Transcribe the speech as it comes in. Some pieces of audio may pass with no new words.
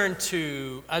Turn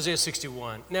to Isaiah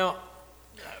 61. Now,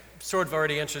 I've sort of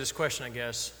already answered this question, I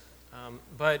guess,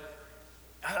 but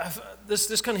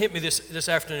this kind of hit me this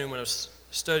afternoon when I was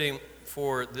studying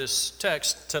for this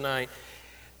text tonight.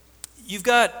 You've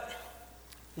got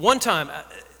one time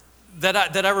that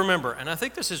I remember, and I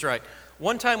think this is right,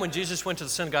 one time when Jesus went to the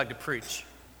synagogue to preach.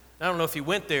 I don't know if he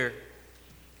went there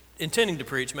intending to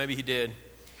preach, maybe he did,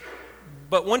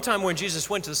 but one time when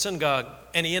Jesus went to the synagogue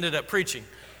and he ended up preaching.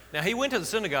 Now, he went to the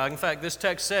synagogue. In fact, this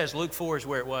text says, Luke 4 is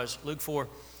where it was. Luke 4,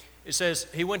 it says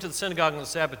he went to the synagogue on the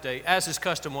Sabbath day, as his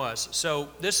custom was. So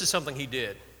this is something he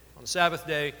did. On the Sabbath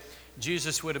day,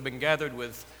 Jesus would have been gathered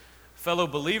with fellow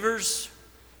believers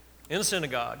in the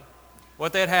synagogue.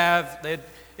 What they'd have,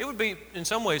 it would be in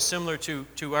some ways similar to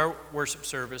our worship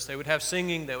service. They would have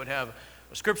singing, they would have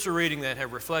a scripture reading, they'd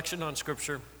have reflection on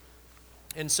scripture.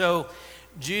 And so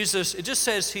Jesus, it just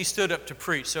says he stood up to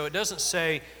preach. So it doesn't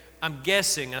say, I'm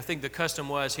guessing, I think the custom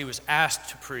was he was asked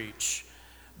to preach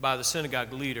by the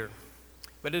synagogue leader,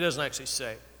 but it doesn't actually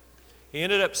say. He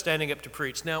ended up standing up to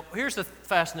preach. Now, here's the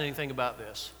fascinating thing about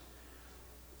this.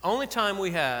 Only time we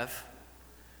have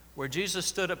where Jesus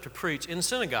stood up to preach in the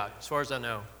synagogue, as far as I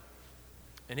know,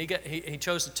 and he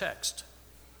chose the text.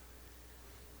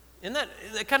 And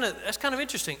that's kind of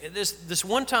interesting. This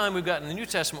one time we've got in the New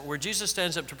Testament where Jesus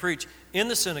stands up to preach in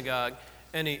the synagogue,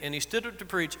 and he stood up to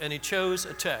preach, and he chose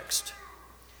a text.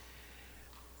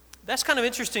 That's kind of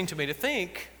interesting to me to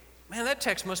think, man, that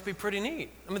text must be pretty neat.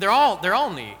 I mean, they're all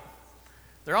neat.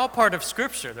 They're all part of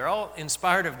Scripture. They're all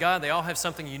inspired of God. They all have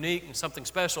something unique and something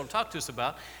special to talk to us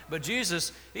about. But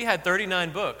Jesus, he had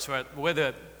 39 books, right? The way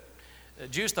the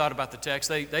Jews thought about the text,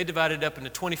 they divided it up into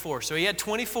 24. So he had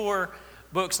 24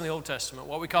 books in the Old Testament,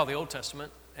 what we call the Old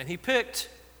Testament, and he picked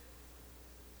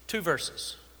 2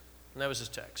 verses, and that was his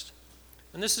text.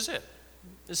 And this is it.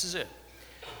 This is it.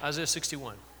 Isaiah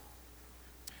 61.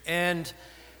 And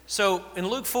so in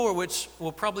Luke 4, which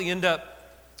we'll probably end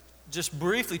up just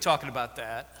briefly talking about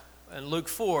that, in Luke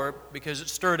 4, because it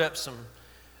stirred up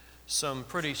some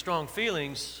pretty strong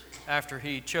feelings after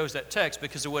he chose that text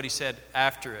because of what he said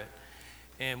after it.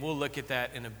 And we'll look at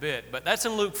that in a bit. But that's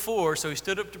in Luke 4, so he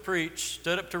stood up to preach,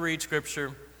 stood up to read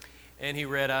Scripture, and he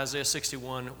read Isaiah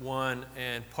 61, 1,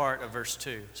 and part of verse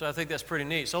 2. So I think that's pretty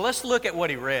neat. So let's look at what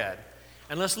he read.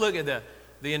 And let's look at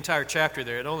the entire chapter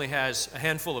there. It only has a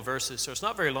handful of verses, so it's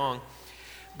not very long.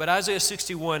 But Isaiah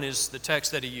 61 is the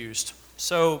text that he used.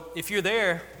 So if you're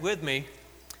there with me,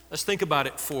 let's think about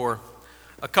it for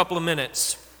a couple of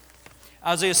minutes.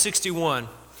 Isaiah 61.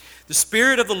 The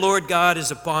Spirit of the Lord God is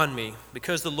upon me,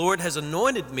 because the Lord has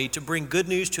anointed me to bring good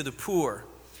news to the poor.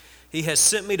 He has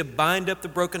sent me to bind up the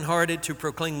brokenhearted, to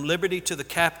proclaim liberty to the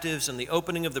captives and the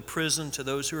opening of the prison to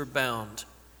those who are bound,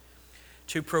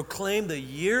 to proclaim the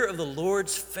year of the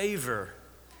Lord's favor.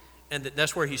 And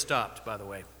that's where he stopped, by the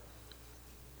way.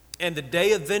 And the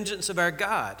day of vengeance of our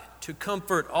God, to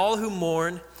comfort all who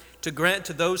mourn, to grant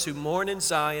to those who mourn in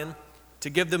Zion, to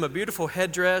give them a beautiful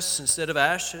headdress instead of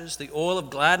ashes, the oil of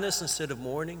gladness instead of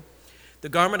mourning, the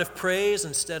garment of praise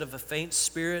instead of a faint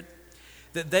spirit,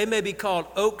 that they may be called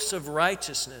oaks of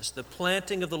righteousness, the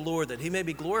planting of the Lord, that he may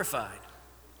be glorified.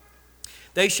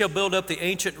 They shall build up the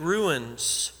ancient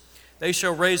ruins. They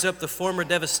shall raise up the former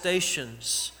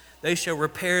devastations. They shall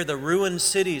repair the ruined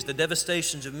cities, the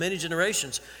devastations of many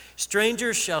generations.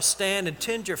 Strangers shall stand and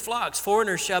tend your flocks.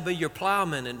 Foreigners shall be your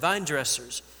plowmen and vine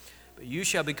dressers. But you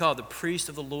shall be called the priest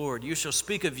of the Lord. They shall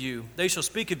speak of you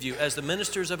as the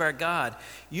ministers of our God.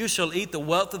 You shall eat the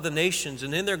wealth of the nations,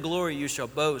 and in their glory you shall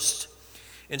boast.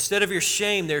 Instead of your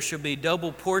shame, there shall be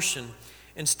double portion.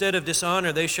 Instead of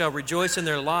dishonor, they shall rejoice in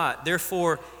their lot.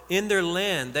 Therefore, in their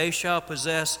land, they shall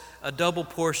possess a double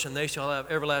portion. They shall have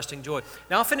everlasting joy.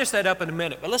 Now, I'll finish that up in a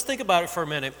minute, but let's think about it for a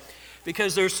minute,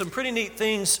 because there's some pretty neat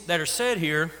things that are said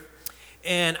here,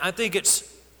 and I think it's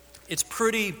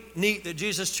pretty neat that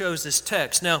Jesus chose this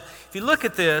text. Now, if you look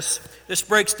at this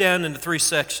breaks down into 3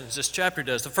 sections. This chapter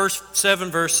does. The first 7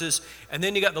 verses, and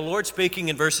then you got the Lord speaking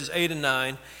in verses 8 and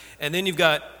 9, and then you've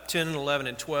got 10 and 11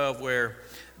 and 12 where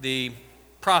the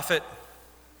prophet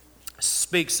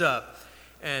speaks up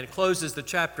and closes the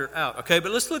chapter out. Okay,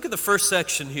 but let's look at the first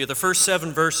section here, the first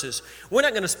 7 verses. We're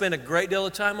not going to spend a great deal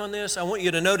of time on this. I want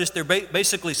you to notice there are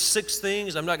basically 6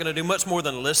 things. I'm not going to do much more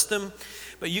than list them.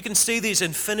 But you can see these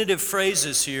infinitive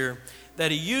phrases here that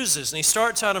he uses. And he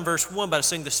starts out in verse 1 by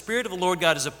saying, the Spirit of the Lord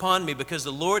God is upon me because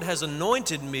the Lord has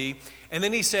anointed me. And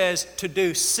then he says to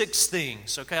do 6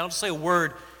 things. Okay, I'll just say a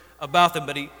word about them,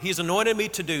 but he's anointed me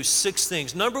to do 6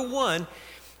 things. Number 1,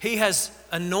 he has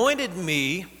anointed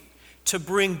me to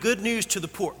bring good news to the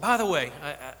poor. By the way,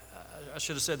 I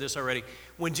should have said this already.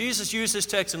 When Jesus used this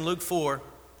text in Luke 4,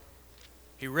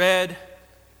 He read,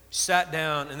 sat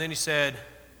down, and then he said,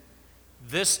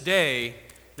 this day,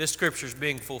 this scripture is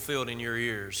being fulfilled in your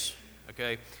ears.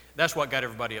 Okay? That's what got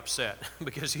everybody upset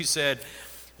because he said,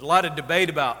 there's a lot of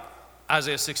debate about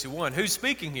Isaiah 61. Who's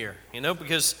speaking here?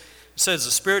 Because it says,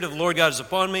 the Spirit of the Lord God is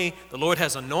upon me. The Lord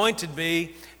has anointed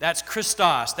me. That's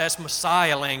Christos. That's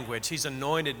Messiah language. He's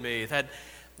anointed me.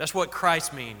 That's what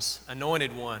Christ means,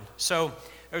 anointed one. So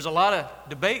there's a lot of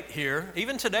debate here,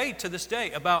 even today, to this day,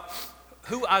 about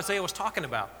who Isaiah was talking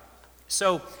about.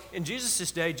 So in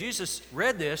Jesus' day, Jesus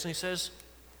read this and he says,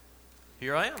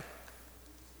 here I am.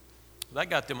 That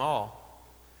got them all.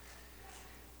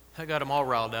 That got them all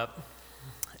riled up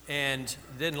and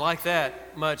didn't like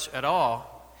that much at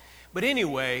all. But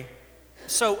anyway,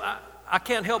 so I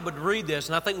can't help but read this,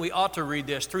 and I think we ought to read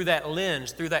this through that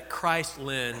lens, through that Christ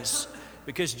lens,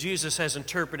 because Jesus has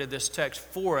interpreted this text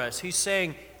for us. He's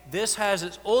saying this has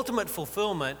its ultimate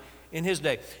fulfillment in his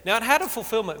day. Now, it had a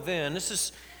fulfillment then. This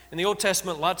is, in the Old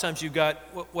Testament, a lot of times you've got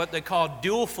what they call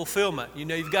dual fulfillment.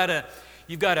 You've got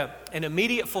an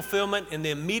immediate fulfillment in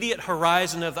the immediate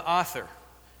horizon of the author.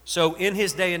 So in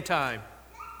his day and time,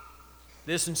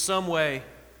 this in some way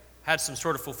had some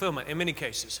sort of fulfillment in many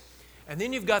cases. And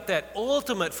then you've got that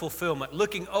ultimate fulfillment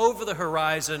looking over the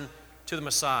horizon to the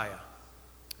Messiah.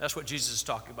 That's what Jesus is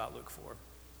talking about, Luke 4.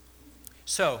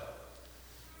 So,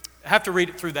 I have to read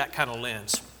it through that kind of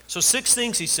lens. So 6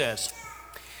 things he says.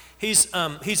 He's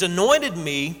anointed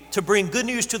me to bring good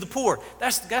news to the poor.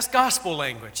 That's gospel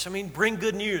language. I mean, bring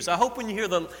good news. I hope when you hear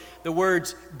the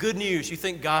words good news, you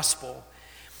think gospel.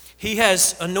 He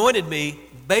has anointed me,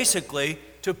 basically,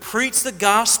 to preach the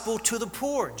gospel to the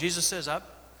poor. Jesus says,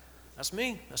 that's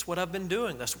me. That's what I've been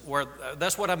doing. That's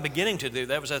what I'm beginning to do.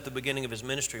 That was at the beginning of his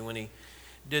ministry when he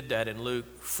did that in Luke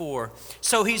 4.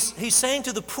 So he's saying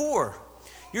to the poor,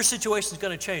 your situation is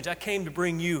going to change. I came to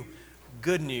bring you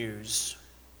good news.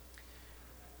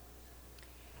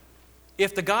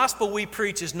 If the gospel we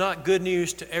preach is not good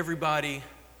news to everybody,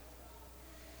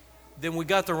 then we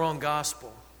got the wrong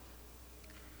gospel.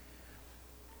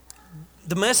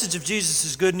 The message of Jesus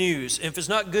is good news. If it's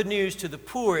not good news to the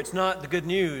poor, it's not the good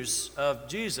news of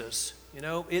Jesus.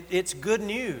 It's good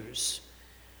news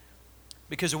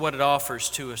because of what it offers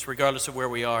to us, regardless of where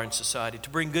we are in society, to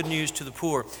bring good news to the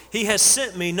poor. He has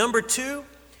sent me, number 2,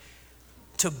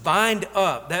 to bind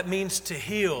up. That means to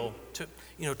heal,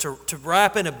 to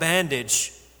wrap in a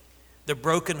bandage the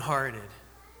brokenhearted.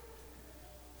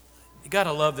 You got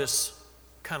to love this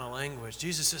kind of language.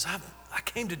 Jesus says, I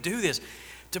came to do this,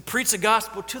 to preach the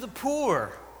gospel to the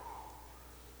poor.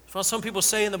 Well, some people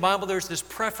say in the Bible there's this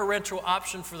preferential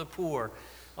option for the poor.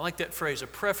 I like that phrase, a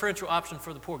preferential option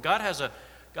for the poor. God has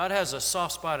a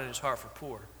soft spot in his heart for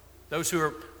poor, those who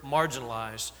are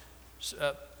marginalized.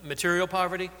 Material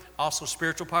poverty, also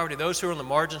spiritual poverty, those who are on the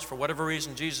margins for whatever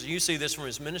reason. Jesus, you see this from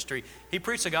his ministry. He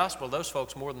preached the gospel to those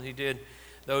folks more than he did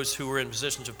those who were in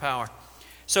positions of power.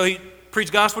 So he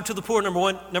preached gospel to the poor, number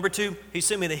 1. Number 2, he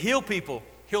sent me to heal people,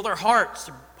 heal their hearts.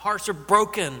 Their hearts are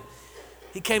broken.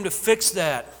 He came to fix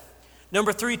that.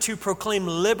 Number 3, to proclaim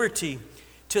liberty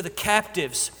to the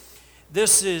captives.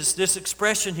 This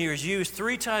expression here is used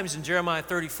 3 times in Jeremiah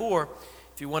 34.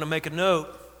 If you want to make a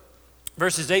note,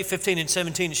 verses 8, 15, and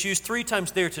 17, it's used 3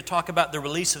 times there to talk about the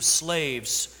release of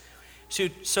slaves.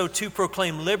 So to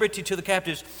proclaim liberty to the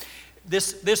captives.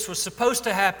 This was supposed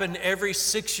to happen every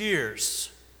 6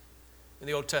 years in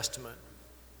the Old Testament.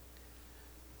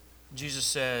 Jesus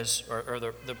says, or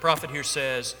the prophet here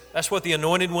says, that's what the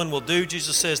anointed one will do.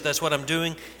 Jesus says, that's what I'm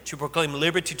doing, to proclaim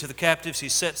liberty to the captives. He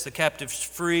sets the captives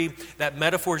free. That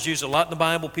metaphor is used a lot in the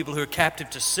Bible. People who are captive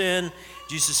to sin,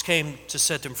 Jesus came to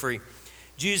set them free.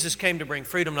 Jesus came to bring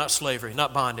freedom, not slavery,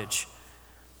 not bondage.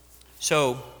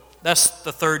 So that's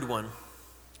the 3rd one.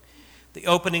 The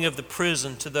opening of the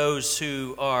prison to those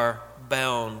who are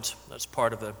bound. That's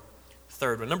part of the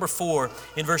 3rd one. Number 4,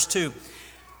 in verse 2.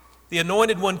 The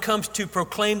anointed one comes to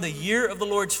proclaim the year of the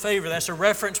Lord's favor. That's a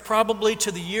reference probably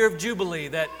to the year of Jubilee,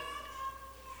 that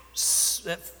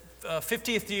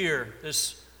 50th year.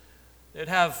 They'd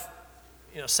have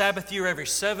Sabbath year every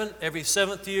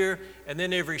 7th year, and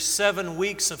then every 7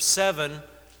 weeks of 7.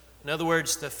 In other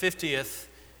words, the 50th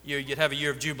year, you'd have a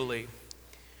year of Jubilee,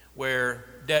 where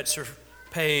debts are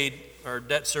paid or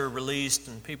debts are released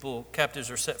and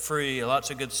captives are set free. Lots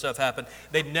of good stuff happened.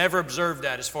 They'd never observed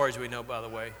that as far as we know, by the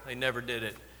way. They never did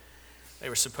it. They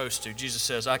were supposed to. Jesus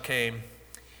says, I came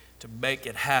to make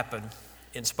it happen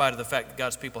in spite of the fact that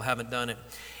God's people haven't done it.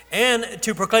 And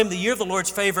to proclaim the year of the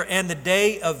Lord's favor and the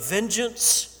day of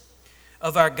vengeance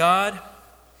of our God.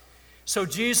 So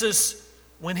Jesus,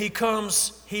 when he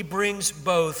comes, he brings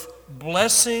both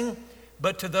blessing,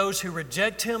 But to those who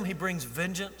reject him, he brings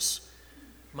vengeance.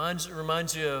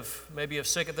 Reminds you of maybe of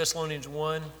 2 Thessalonians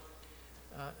 1.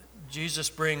 Jesus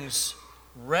brings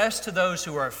rest to those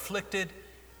who are afflicted,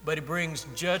 but he brings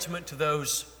judgment to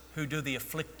those who do the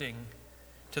afflicting,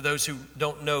 to those who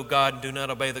don't know God and do not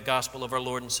obey the gospel of our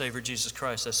Lord and Savior Jesus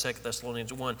Christ. That's 2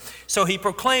 Thessalonians 1. So he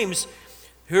proclaims,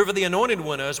 whoever the anointed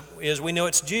one is, we know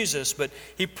it's Jesus, but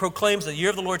he proclaims the year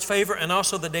of the Lord's favor and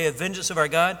also the day of vengeance of our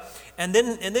God. And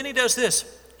then he does this.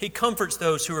 He comforts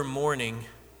those who are mourning,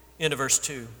 into verse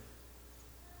 2.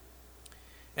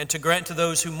 And to grant to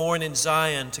those who mourn in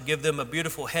Zion, to give them a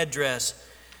beautiful headdress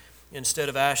instead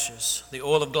of ashes, the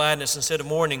oil of gladness instead of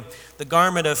mourning, the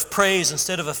garment of praise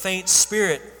instead of a faint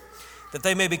spirit, that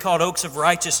they may be called oaks of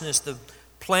righteousness, the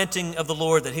planting of the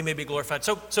Lord, that he may be glorified.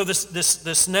 So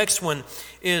this next one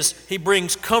is he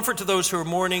brings comfort to those who are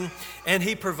mourning, and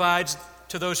he provides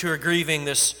to those who are grieving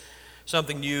this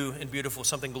something new and beautiful,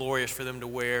 something glorious for them to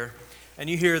wear. And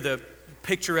you hear the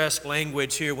picturesque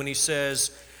language here when he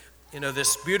says,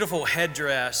 this beautiful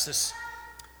headdress,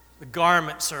 the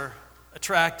garments are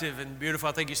attractive and beautiful.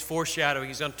 I think he's foreshadowing.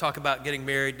 He's going to talk about getting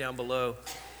married down below.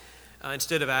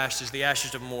 Instead of ashes, the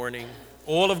ashes of mourning.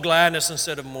 Oil of gladness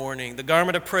instead of mourning. The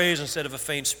garment of praise instead of a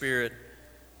faint spirit.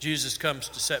 Jesus comes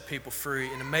to set people free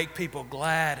and to make people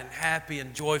glad and happy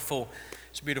and joyful.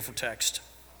 It's a beautiful text.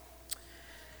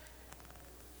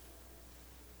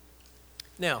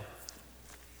 Now,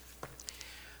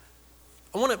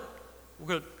 we're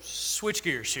going to switch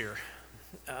gears here.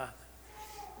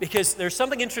 Because there's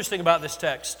something interesting about this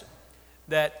text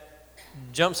that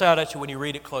jumps out at you when you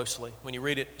read it closely. When you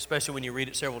read it, especially when you read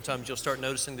it several times, you'll start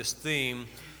noticing this theme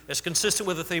that's consistent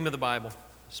with the theme of the Bible,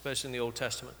 especially in the Old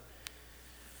Testament.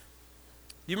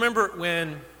 You remember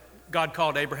when God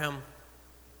called Abraham?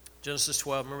 Genesis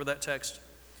 12, remember that text?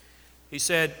 He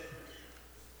said,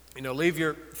 leave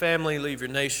your family, leave your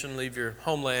nation, leave your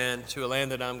homeland to a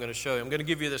land that I'm going to show you. I'm going to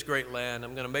give you this great land.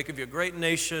 I'm going to make of you a great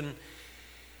nation.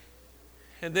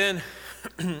 And then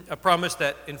a promise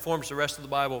that informs the rest of the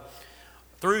Bible.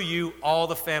 Through you, all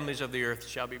the families of the earth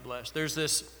shall be blessed. There's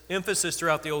this emphasis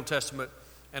throughout the Old Testament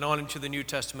and on into the New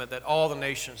Testament that all the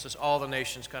nations, this all the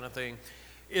nations kind of thing.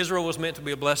 Israel was meant to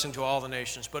be a blessing to all the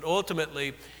nations, but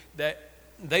ultimately that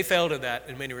they failed at that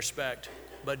in many respects.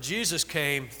 But Jesus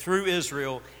came through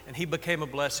Israel, and he became a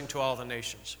blessing to all the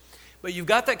nations. But you've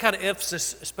got that kind of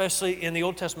emphasis, especially in the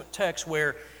Old Testament text,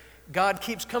 where God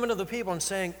keeps coming to the people and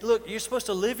saying, look, you're supposed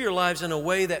to live your lives in a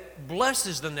way that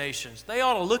blesses the nations. They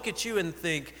ought to look at you and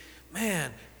think,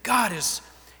 man, God is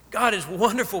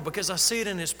wonderful because I see it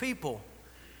in his people.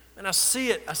 And I see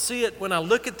it when I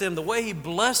look at them, the way he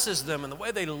blesses them and the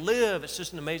way they live. It's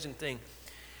just an amazing thing.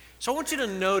 So I want you to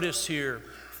notice here,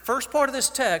 first part of this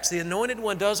text, the anointed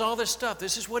one does all this stuff.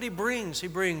 This is what he brings. He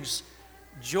brings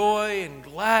joy and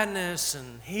gladness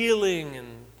and healing and,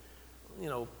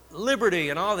 liberty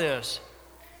and all this.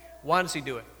 Why does he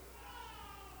do it?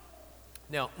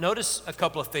 Now, notice a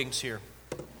couple of things here.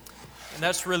 And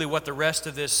that's really what the rest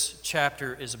of this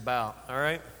chapter is about, all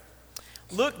right?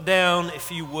 Look down,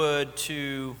 if you would,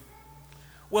 to,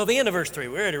 the end of verse 3.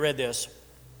 We already read this.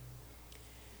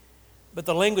 But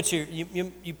the language here,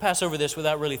 you pass over this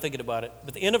without really thinking about it.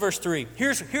 But the end of verse 3,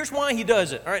 here's why he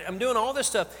does it. All right, I'm doing all this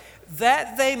stuff.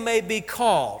 That they may be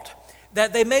called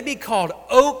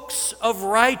oaks of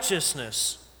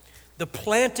righteousness, the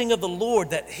planting of the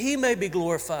Lord, that he may be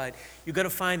glorified. You're going to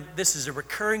find this is a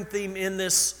recurring theme in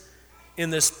this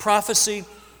prophecy,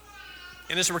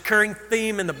 and it's a recurring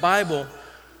theme in the Bible,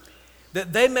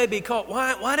 that they may be called.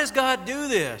 Why does God do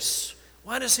this?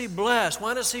 Why does he bless?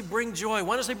 Why does he bring joy?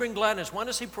 Why does he bring gladness? Why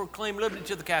does he proclaim liberty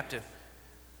to the captive?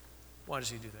 Why does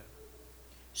he do that?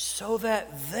 So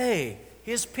that they,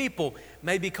 his people,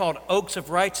 may be called oaks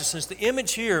of righteousness. The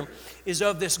image here is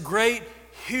of this great,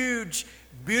 huge,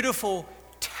 beautiful,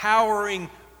 towering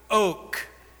oak.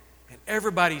 And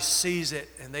everybody sees it,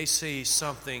 and they see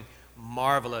something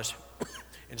marvelous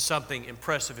and something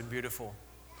impressive and beautiful.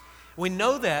 We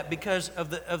know that because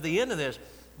of the end of this,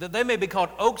 that they may be called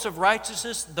oaks of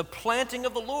righteousness, the planting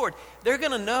of the Lord. They're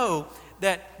going to know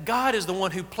that God is the one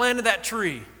who planted that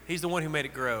tree. He's the one who made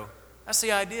it grow. That's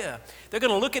the idea. They're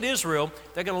going to look at Israel.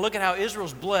 They're going to look at how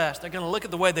Israel's blessed. They're going to look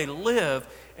at the way they live,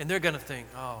 and they're going to think,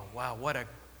 oh, wow, what an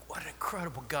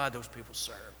incredible God those people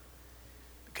serve.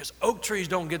 Because oak trees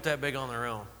don't get that big on their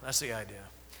own. That's the idea.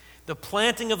 The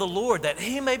planting of the Lord, that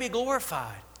he may be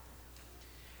glorified.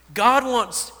 God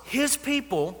wants his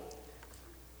people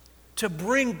to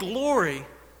bring glory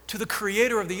to the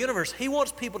creator of the universe. He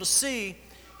wants people to see,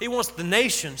 he wants the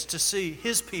nations to see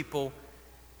his people,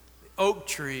 the oak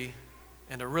tree,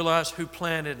 and to realize who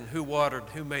planted and who watered,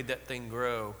 who made that thing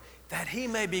grow. that he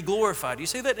may be glorified. You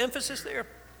see that emphasis there?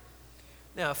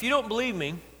 Now, if you don't believe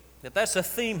me, that that's a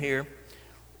theme here,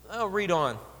 I'll read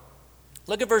on.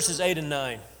 Look at verses 8 and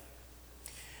 9.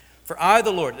 For I,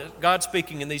 the Lord, God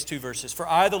speaking in these two verses, for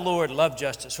I, the Lord, love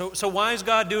justice. So why is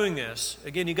God doing this?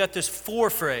 Again, you got this for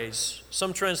phrase.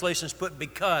 Some translations put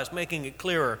because, making it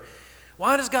clearer.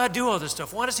 Why does God do all this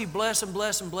stuff? Why does he bless and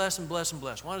bless and bless and bless and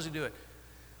bless? Why does he do it?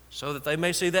 So that they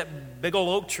may see that big old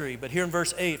oak tree. But here in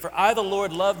verse 8, for I, the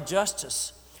Lord, love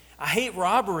justice. I hate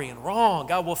robbery and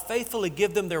wrong. I will faithfully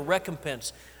give them their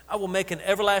recompense. I will make an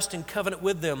everlasting covenant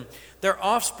with them. Their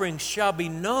offspring shall be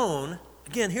known.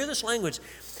 Again, hear this language.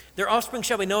 Their offspring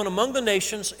shall be known among the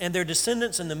nations, and their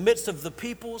descendants in the midst of the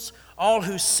peoples. All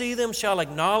who see them shall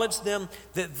acknowledge them,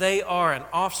 that they are an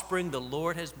offspring the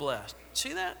Lord has blessed.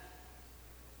 See that?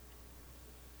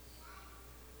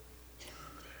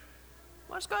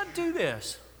 Why does God do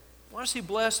this? Why does he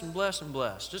bless and bless and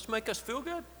bless? Just to make us feel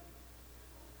good?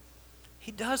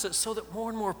 He does it so that more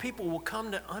and more people will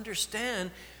come to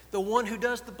understand the one who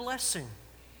does the blessing.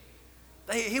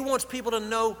 He wants people to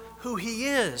know who he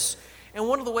is. And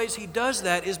one of the ways he does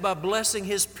that is by blessing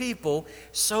his people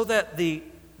so that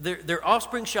their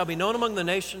offspring shall be known among the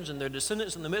nations and their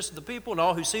descendants in the midst of the people, and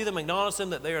all who see them acknowledge them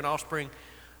that they are an offspring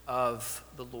of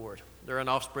the Lord. They're an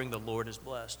offspring the Lord has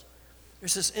blessed.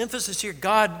 There's this emphasis here.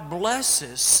 God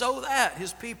blesses so that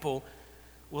his people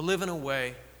will live in a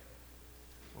way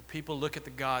where people look at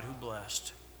the God who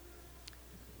blessed.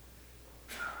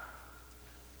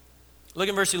 Look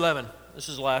in verse 11. This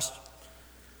is the last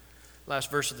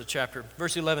verse of the chapter.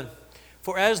 Verse 11.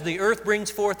 For as the earth brings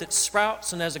forth its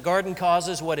sprouts, and as a garden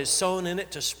causes what is sown in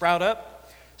it to sprout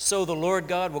up, so the Lord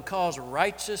God will cause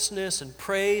righteousness and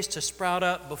praise to sprout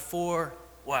up before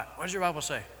what? What does your Bible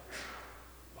say?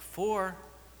 Before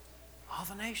all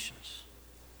the nations.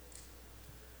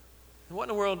 What in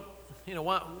the world,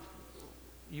 why,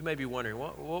 you may be wondering,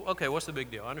 okay, what's the big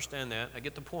deal? I understand that. I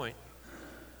get the point.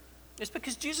 It's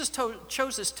because Jesus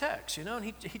chose this text,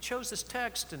 and he chose this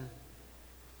text, and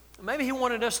maybe he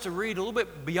wanted us to read a little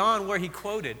bit beyond where he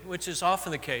quoted, which is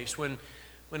often the case when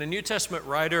a New Testament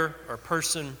writer or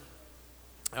person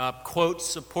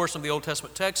quotes a portion of the Old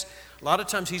Testament text. A lot of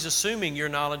times he's assuming your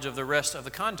knowledge of the rest of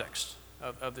the context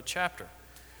of the chapter.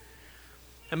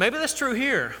 And maybe that's true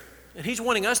here. And he's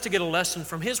wanting us to get a lesson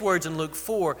from his words in Luke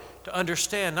 4 to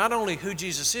understand not only who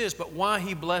Jesus is, but why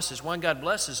he blesses, why God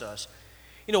blesses us.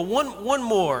 One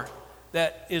more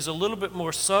that is a little bit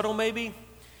more subtle maybe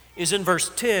is in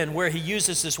verse 10 where he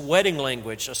uses this wedding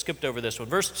language. I skipped over this one.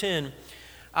 Verse 10,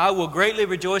 I will greatly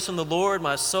rejoice in the Lord.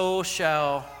 My soul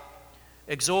shall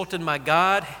exult in my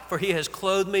God, for he has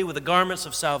clothed me with the garments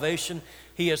of salvation.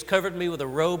 He has covered me with a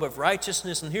robe of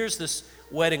righteousness. And here's this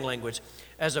wedding language.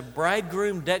 As a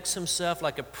bridegroom decks himself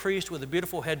like a priest with a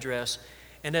beautiful headdress,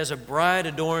 and as a bride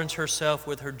adorns herself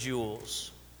with her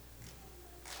jewels.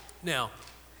 Now,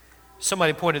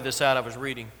 somebody pointed this out. I was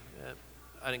reading.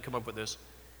 I didn't come up with this.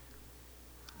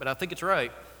 But I think it's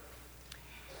right.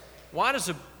 Why does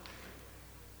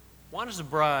a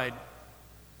bride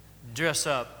dress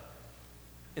up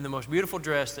in the most beautiful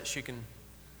dress that she can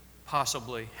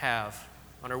possibly have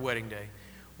on her wedding day?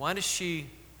 Why does she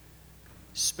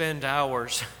spend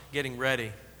hours getting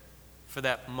ready for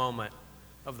that moment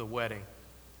of the wedding?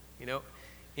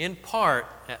 In part,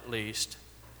 at least,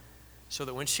 so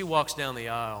that when she walks down the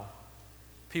aisle,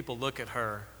 people look at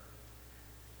her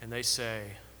and they say,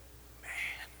 man,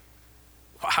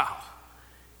 wow,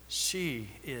 she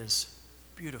is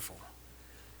beautiful.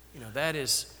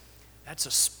 That's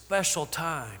a special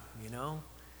time,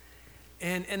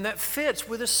 And that fits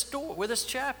with this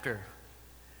chapter.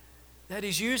 That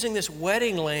he's using this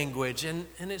wedding language, and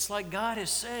it's like God is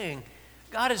saying,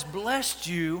 God has blessed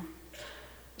you.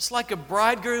 It's like a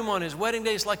bridegroom on his wedding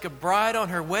day. It's like a bride on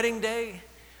her wedding day.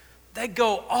 They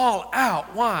go all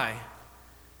out. Why?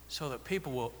 So that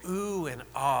people will ooh and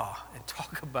ah and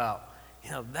talk about,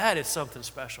 that is something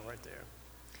special right there.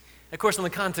 Of course, in the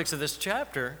context of this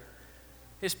chapter,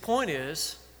 his point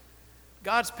is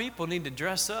God's people need to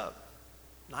dress up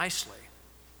nicely.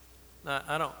 Now,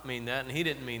 I don't mean that, and he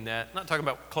didn't mean that. I'm not talking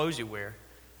about clothes you wear.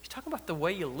 He's talking about the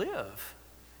way you live.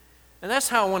 And that's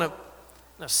how I want to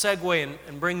segue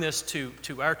and bring this to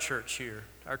our church here,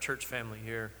 our church family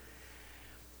here.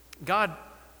 God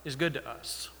is good to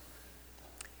us.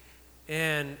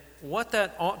 And what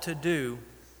that ought to do,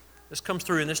 this comes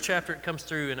through in this chapter, it comes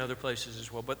through in other places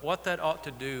as well, but what that ought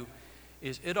to do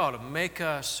is it ought to make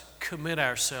us commit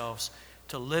ourselves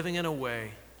to living in a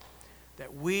way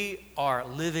that we are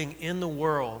living in the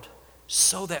world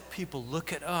so that people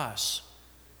look at us.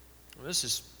 This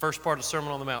is first part of the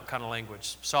Sermon on the Mount kind of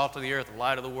language. Salt of the earth, the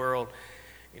light of the world.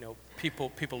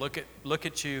 people look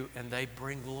at you and they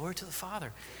bring glory to the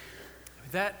Father.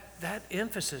 That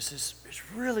emphasis is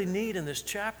really neat in this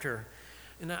chapter.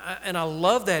 And I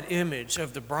love that image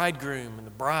of the bridegroom and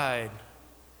the bride.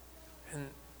 And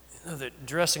the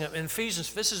dressing up. In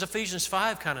Ephesians, this is Ephesians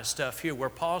 5 kind of stuff here, where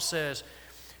Paul says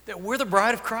that we're the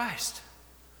bride of Christ.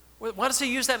 Why does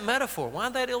he use that metaphor? Why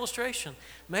that illustration?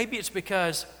 Maybe it's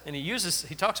because, and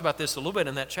he talks about this a little bit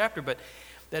in that chapter, but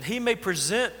that he may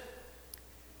present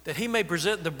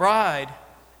the bride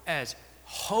as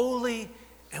holy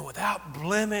and without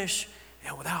blemish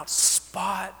and without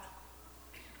spot.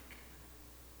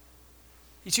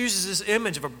 He uses this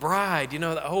image of a bride,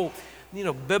 the whole,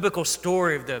 biblical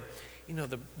story of the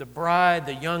bride,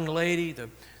 the young lady,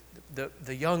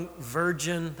 the young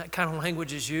virgin. That kind of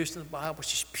language is used in the Bible.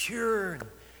 She's pure and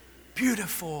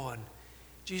beautiful. And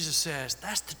Jesus says,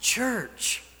 that's the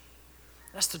church.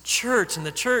 That's the church. And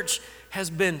the church has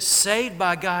been saved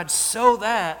by God so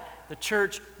that the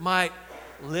church might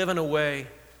live in a way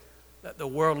that the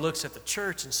world looks at the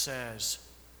church and says,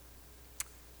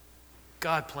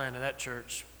 God planted that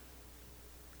church.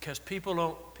 Because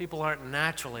people aren't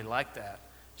naturally like that.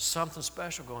 Something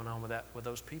special going on with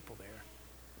those people there.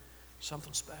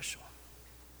 Something special.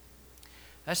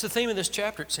 That's the theme of this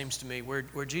chapter, it seems to me,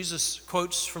 where Jesus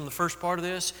quotes from the first part of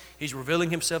this. He's revealing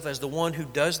himself as the one who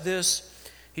does this.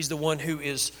 He's the one who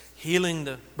is healing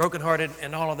the brokenhearted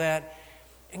and all of that.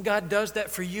 And God does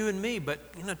that for you and me. But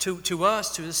to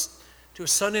us, to a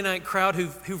Sunday night crowd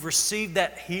who've received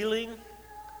that healing,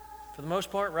 for the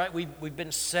most part, right? We've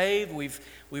been saved. We've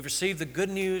received the good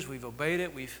news. We've obeyed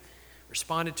it. We've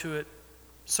responded to it.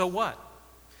 So what?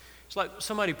 It's like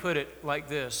somebody put it like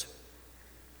this.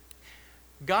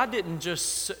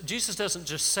 Jesus doesn't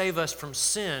just save us from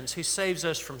sins. He saves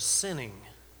us from sinning.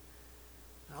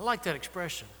 I like that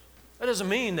expression. That doesn't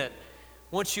mean that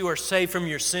once you are saved from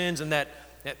your sins and that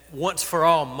once for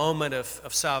all moment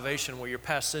of salvation where your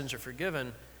past sins are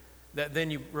forgiven, that then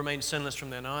you remain sinless from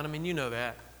then on. I mean, you know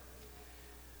that.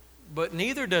 But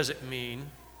neither does it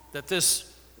mean that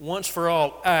this once for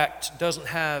all act doesn't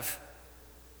have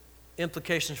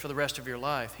implications for the rest of your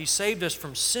life. He saved us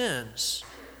from sins,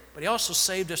 but he also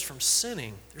saved us from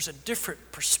sinning. There's a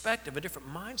different perspective, a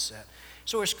different mindset.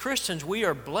 So as Christians, we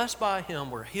are blessed by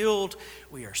him. We're healed,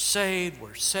 we are saved,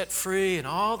 we're set free, and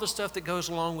all the stuff that goes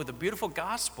along with the beautiful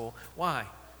gospel. Why?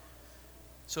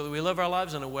 So that we live our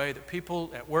lives in a way that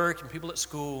people at work and people at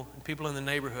school and people in the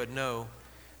neighborhood know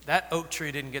that oak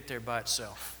tree didn't get there by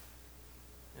itself.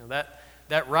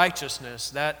 That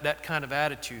righteousness, that kind of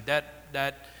attitude, that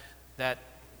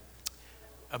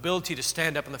ability to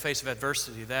stand up in the face of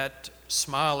adversity, that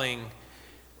smiling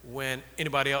when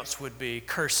anybody else would be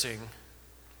cursing,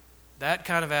 that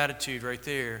kind of attitude right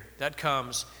there, that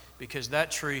comes because that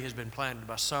tree has been planted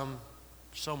by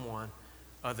someone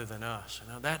other than us.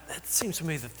 That seems to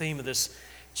me the theme of this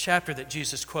chapter that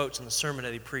Jesus quotes in the sermon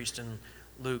that he preached in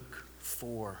Luke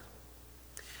 4.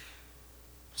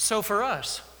 So for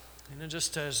us,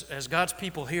 just as God's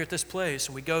people here at this place,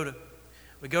 and we go to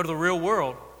the real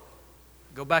world,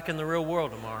 go back in the real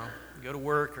world tomorrow, go to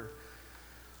work or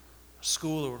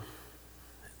school or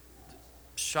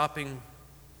shopping,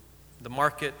 the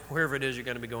market, wherever it is you're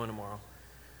going to be going tomorrow.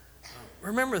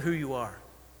 Remember who you are.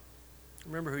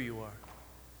 Remember who you are.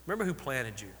 Remember who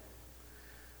planted you,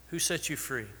 who set you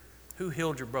free, who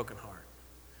healed your broken heart,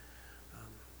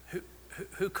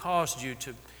 who caused you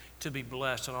to be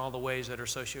blessed in all the ways that are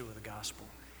associated with the gospel.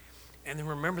 And then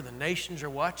remember, the nations are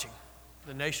watching.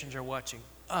 The nations are watching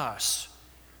us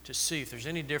to see if there's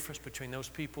any difference between those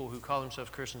people who call themselves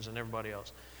Christians and everybody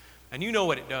else. And you know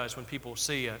what it does when people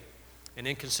see an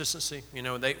inconsistency.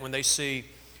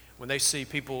 When they see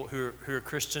people who are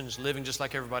Christians living just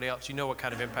like everybody else, you know what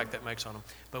kind of impact that makes on them.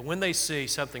 But when they see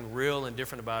something real and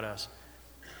different about us,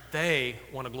 they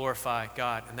want to glorify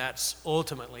God, and that's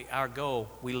ultimately our goal.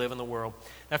 We live in the world.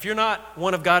 Now, if you're not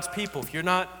one of God's people, if you're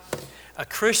not a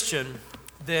Christian,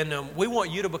 then we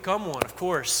want you to become one, of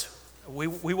course. We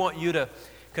want you to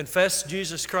confess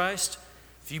Jesus Christ.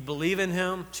 If you believe in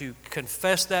him, to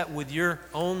confess that with your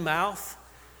own mouth.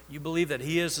 You believe that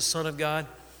he is the Son of God.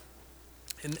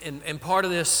 And part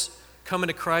of this coming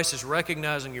to Christ is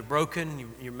recognizing you're broken,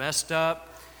 you're messed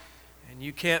up, and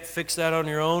you can't fix that on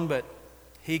your own, but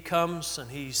he comes and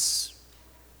he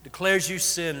declares you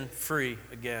sin-free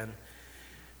again.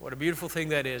 What a beautiful thing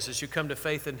that is. As you come to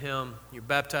faith in him, you're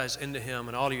baptized into him,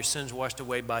 and all of your sins washed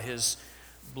away by his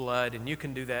blood. And you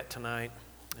can do that tonight.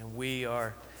 And we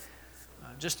are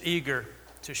just eager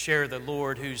to share the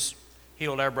Lord who's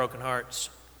healed our broken hearts,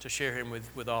 to share him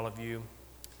with all of you.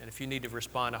 And if you need to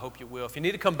respond, I hope you will. If you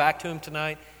need to come back to him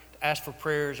tonight, to ask for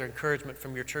prayers or encouragement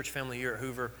from your church family here at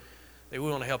Hoover, that we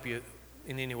want to help you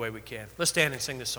in any way we can. Let's stand and sing this song.